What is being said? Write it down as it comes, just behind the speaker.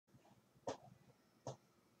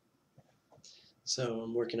So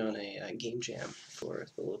I'm working on a game jam for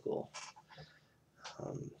the local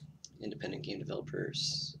independent game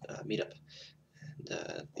developers meetup,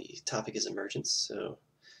 and the topic is emergence. So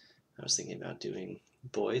I was thinking about doing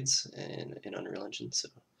Boids and in Unreal Engine. So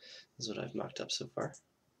this is what I've mocked up so far.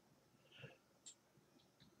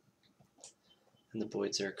 And the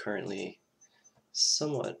Boids are currently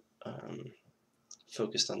somewhat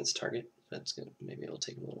focused on this target, but maybe it'll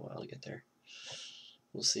take a little while to get there.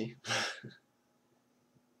 We'll see.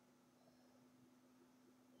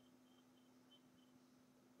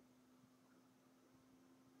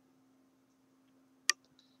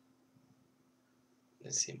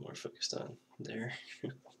 I see more focused on there.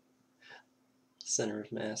 Center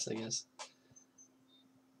of mass, I guess.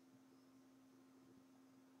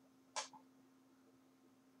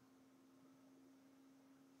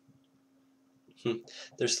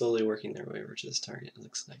 They're slowly working their way over to this target, it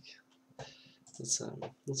looks like.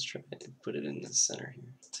 Let's try and put it in the center here,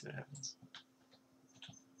 see what happens.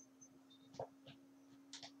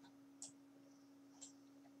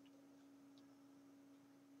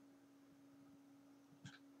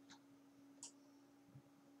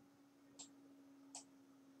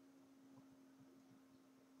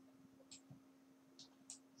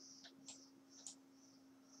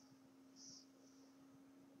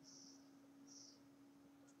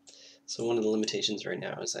 So one of the limitations right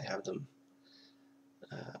now is I have them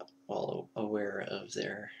all aware of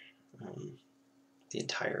their the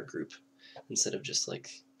entire group instead of just like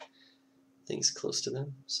things close to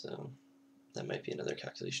them. So that might be another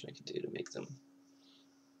calculation I could do to make them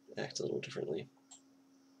act a little differently.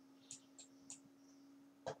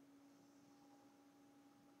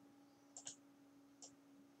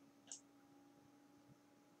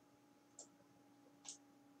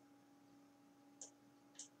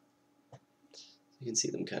 You can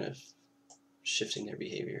see them kind of shifting their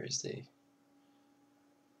behavior as they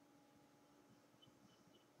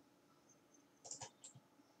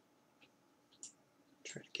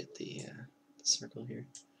try to get the circle here.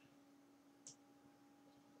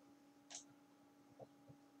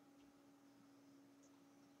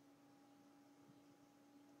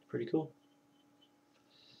 Pretty cool.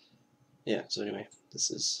 Yeah, so anyway,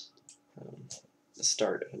 this is the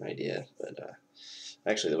start of an idea, but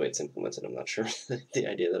actually the way it's implemented, I'm not sure the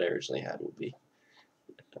idea that I originally had will be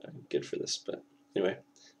good for this, but anyway,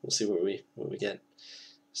 we'll see what we get.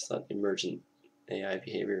 Just thought emergent AI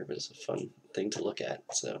behavior was a fun thing to look at,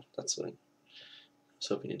 so that's what I was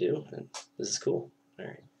hoping to do, and this is cool. All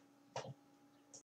right.